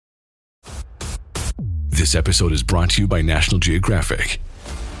This episode is brought to you by National Geographic,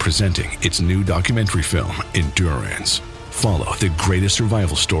 presenting its new documentary film, Endurance. Follow the greatest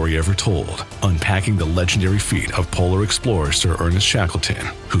survival story ever told, unpacking the legendary feat of polar explorer Sir Ernest Shackleton,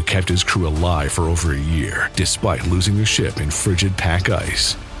 who kept his crew alive for over a year, despite losing their ship in frigid pack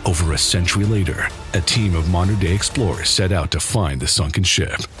ice. Over a century later, a team of modern-day explorers set out to find the sunken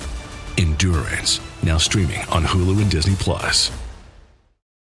ship. Endurance, now streaming on Hulu and Disney+.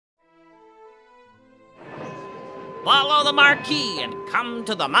 Follow the marquee and come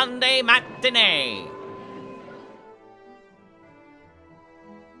to the Monday matinee.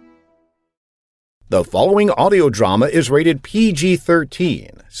 The following audio drama is rated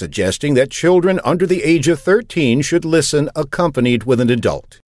PG-13, suggesting that children under the age of 13 should listen accompanied with an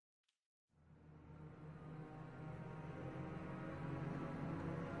adult.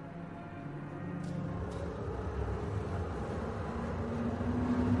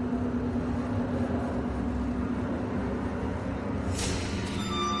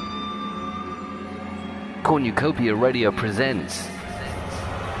 Cornucopia Radio presents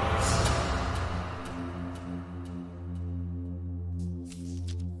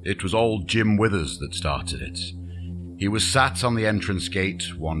It was old Jim Withers that started it. He was sat on the entrance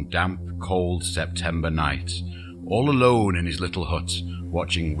gate one damp, cold September night, all alone in his little hut,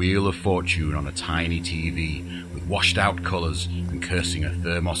 watching Wheel of Fortune on a tiny TV with washed-out colours and cursing a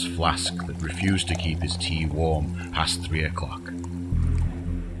thermos flask that refused to keep his tea warm past 3 o'clock.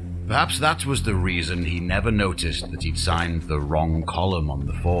 Perhaps that was the reason he never noticed that he'd signed the wrong column on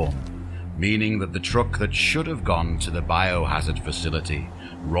the form, meaning that the truck that should have gone to the biohazard facility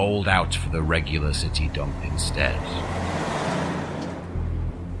rolled out for the regular city dump instead.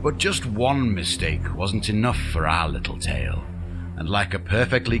 But just one mistake wasn't enough for our little tale, and like a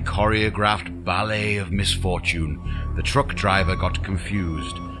perfectly choreographed ballet of misfortune, the truck driver got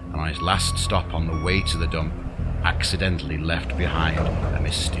confused, and on his last stop on the way to the dump, accidentally left behind a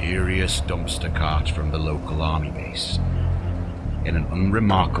mysterious dumpster cart from the local army base in an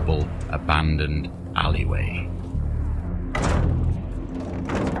unremarkable, abandoned alleyway.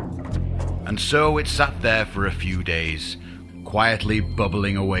 And so it sat there for a few days, quietly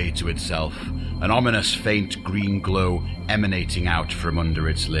bubbling away to itself, an ominous faint green glow emanating out from under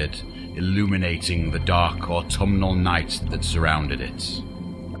its lid, illuminating the dark autumnal night that surrounded it.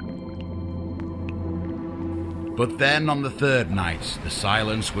 But then on the third night, the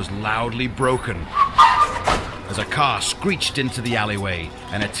silence was loudly broken as a car screeched into the alleyway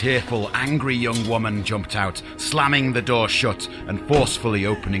and a tearful, angry young woman jumped out, slamming the door shut and forcefully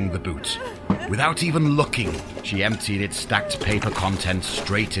opening the boot. Without even looking, she emptied its stacked paper contents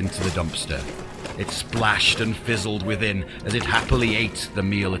straight into the dumpster. It splashed and fizzled within as it happily ate the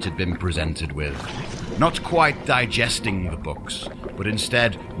meal it had been presented with, not quite digesting the books, but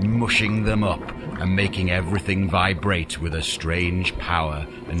instead mushing them up and making everything vibrate with a strange power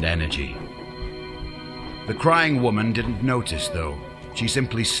and energy. The crying woman didn't notice, though. She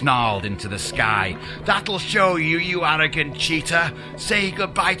simply snarled into the sky, "That'll show you, you arrogant cheater! Say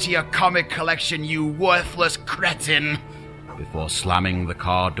goodbye to your comic collection, you worthless cretin!" before slamming the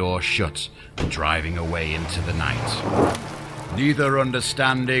car door shut and driving away into the night, neither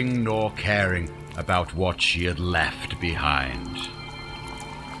understanding nor caring about what she had left behind.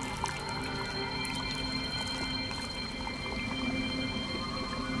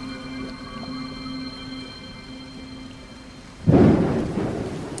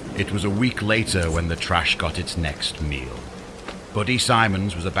 It was a week later when the trash got its next meal. Buddy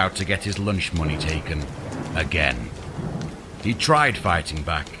Simons was about to get his lunch money taken again. He tried fighting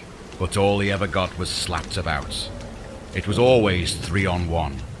back, but all he ever got was slapped about. It was always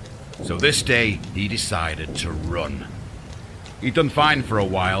 3-on-1, so this day he decided to run. He'd done fine for a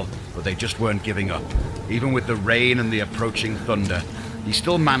while, but they just weren't giving up. Even with the rain and the approaching thunder, he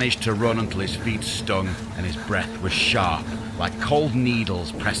still managed to run until his feet stung and his breath was sharp, like cold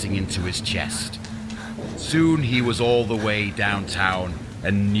needles pressing into his chest. Soon he was all the way downtown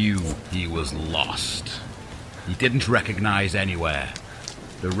and knew he was lost. He didn't recognize anywhere.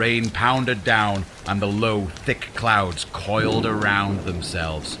 The rain pounded down and the low, thick clouds coiled around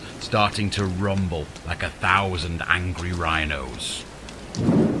themselves, starting to rumble like 1,000 angry rhinos.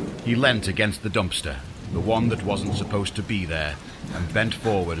 He leant against the dumpster, the one that wasn't supposed to be there, and bent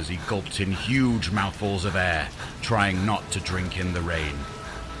forward as he gulped in huge mouthfuls of air, trying not to drink in the rain.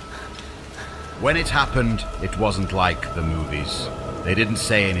 When it happened, it wasn't like the movies. They didn't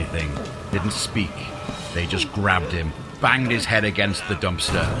say anything, didn't speak. They just grabbed him, banged his head against the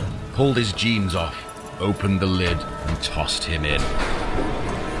dumpster, pulled his jeans off, opened the lid, and tossed him in.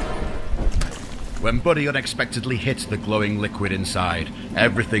 When Buddy unexpectedly hit the glowing liquid inside,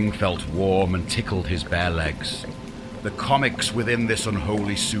 everything felt warm and tickled his bare legs. The comics within this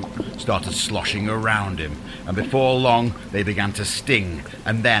unholy soup started sloshing around him, and before long they began to sting,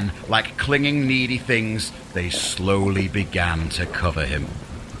 and then, like clinging needy things, they slowly began to cover him,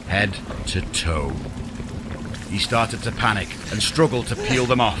 head to toe. He started to panic and struggled to peel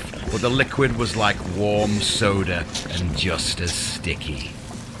them off, but the liquid was like warm soda and just as sticky.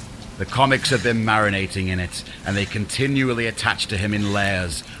 The comics had been marinating in it, and they continually attached to him in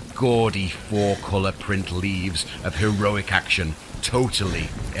layers, gaudy four-colour print leaves of heroic action, totally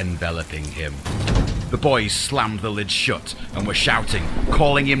enveloping him. The boys slammed the lid shut and were shouting,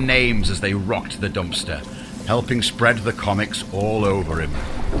 calling him names as they rocked the dumpster, helping spread the comics all over him.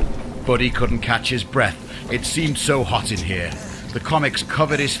 Buddy couldn't catch his breath. It seemed so hot in here. The comics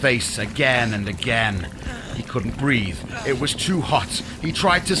covered his face again and again. He couldn't breathe. It was too hot. He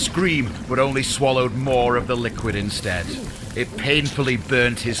tried to scream, but only swallowed more of the liquid instead. It painfully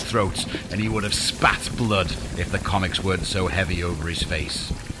burnt his throat, and he would have spat blood if the comics weren't so heavy over his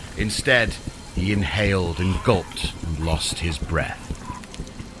face. Instead, he inhaled and gulped and lost his breath.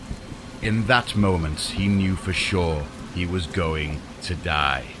 In that moment, he knew for sure he was going to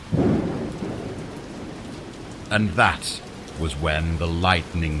die. And that was when the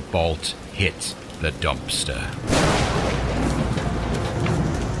lightning bolt hit the dumpster.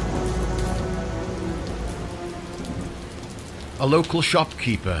 A local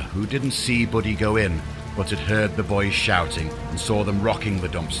shopkeeper who didn't see Buddy go in, but had heard the boys shouting and saw them rocking the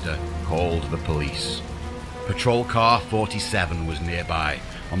dumpster, called the police. Patrol car 47 was nearby,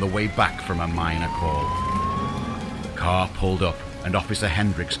 on the way back from a minor call. The car pulled up and Officer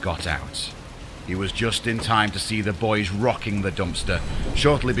Hendricks got out. He was just in time to see the boys rocking the dumpster,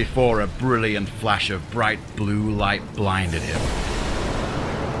 shortly before a brilliant flash of bright blue light blinded him.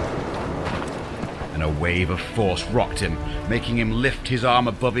 And a wave of force rocked him, making him lift his arm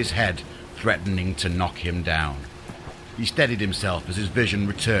above his head, threatening to knock him down. He steadied himself as his vision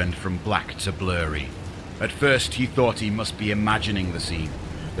returned from black to blurry. At first he thought he must be imagining the scene.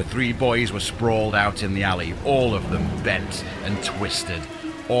 The three boys were sprawled out in the alley, all of them bent and twisted.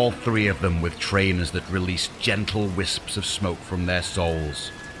 All three of them with trainers that released gentle wisps of smoke from their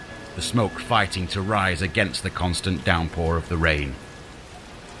soles. The smoke fighting to rise against the constant downpour of the rain.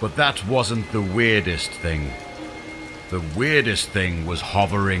 But that wasn't the weirdest thing. The weirdest thing was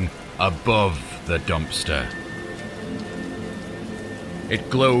hovering above the dumpster. It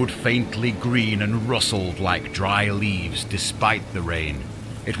glowed faintly green and rustled like dry leaves despite the rain.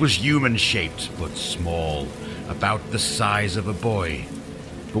 It was human-shaped but small, about the size of a boy.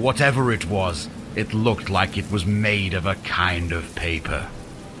 But whatever it was, it looked like it was made of a kind of paper.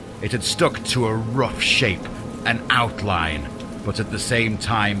 It had stuck to a rough shape, an outline, but at the same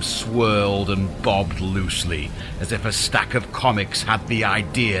time swirled and bobbed loosely, as if a stack of comics had the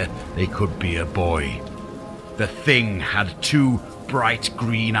idea they could be a boy. The thing had two bright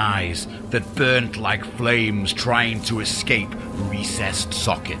green eyes that burnt like flames trying to escape recessed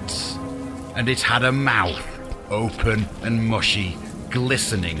sockets. And it had a mouth, open and mushy,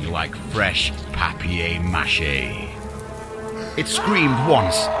 glistening like fresh papier-mâché. It screamed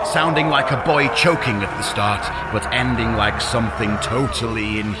once, sounding like a boy choking at the start, but ending like something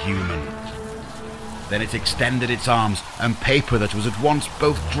totally inhuman. Then it extended its arms, and paper that was at once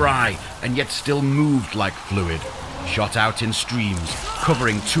both dry and yet still moved like fluid, shot out in streams,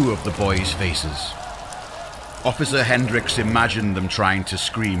 covering two of the boys' faces. Officer Hendricks imagined them trying to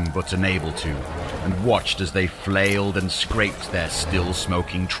scream but unable to, and watched as they flailed and scraped their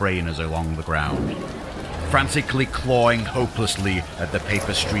still-smoking trainers along the ground, frantically clawing hopelessly at the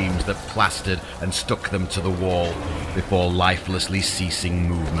paper streams that plastered and stuck them to the wall before lifelessly ceasing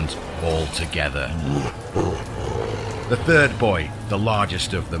movement altogether. The third boy, the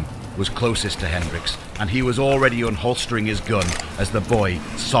largest of them, was closest to Hendricks, and he was already unholstering his gun as the boy,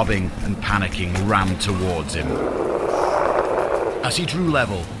 sobbing and panicking, ran towards him. As he drew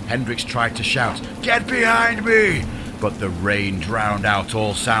level, Hendricks tried to shout, "Get behind me!" But the rain drowned out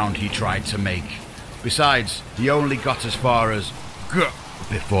all sound he tried to make. Besides, he only got as far as "Gah!"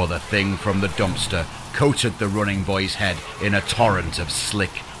 before the thing from the dumpster coated the running boy's head in a torrent of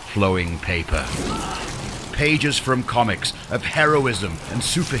slick, flowing paper. Pages from comics of heroism and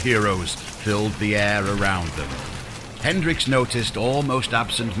superheroes filled the air around them. Hendricks noticed almost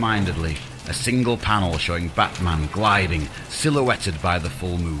absent-mindedly a single panel showing Batman gliding, silhouetted by the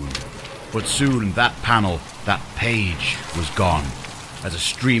full moon. But soon that panel, that page, was gone, as a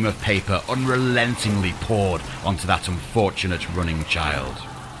stream of paper unrelentingly poured onto that unfortunate running child.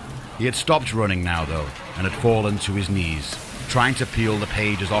 He had stopped running now, though, and had fallen to his knees, trying to peel the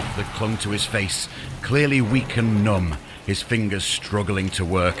pages off that clung to his face, clearly weak and numb, his fingers struggling to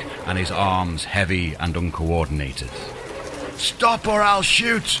work and his arms heavy and uncoordinated. "Stop or I'll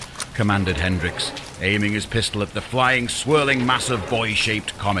shoot!" commanded Hendricks, aiming his pistol at the flying, swirling mass of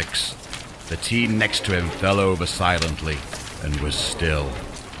boy-shaped comics. The teen next to him fell over silently and was still.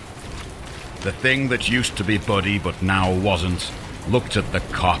 The thing that used to be Buddy but now wasn't looked at the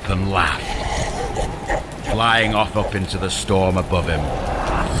cop and laughed, flying off up into the storm above him.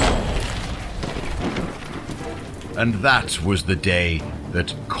 And that was the day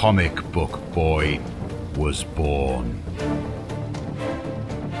that Comic Book Boy was born.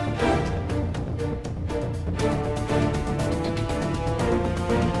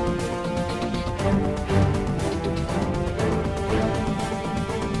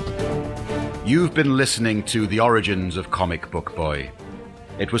 You've been listening to The Origins of Comic Book Boy.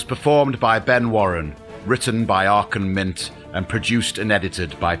 It was performed by Ben Warren, written by Arkan Mint, and produced and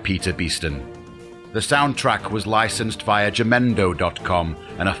edited by Peter Beeston. The soundtrack was licensed via Jamendo.com,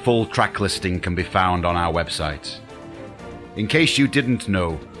 and a full track listing can be found on our website. In case you didn't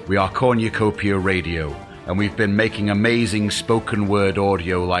know, we are Cornucopia Radio, and we've been making amazing spoken word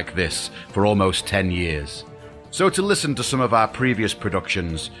audio like this for almost 10 years. So to listen to some of our previous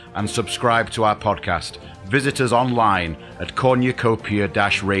productions and subscribe to our podcast, visit us online at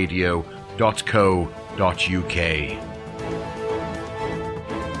cornucopia-radio.co.uk.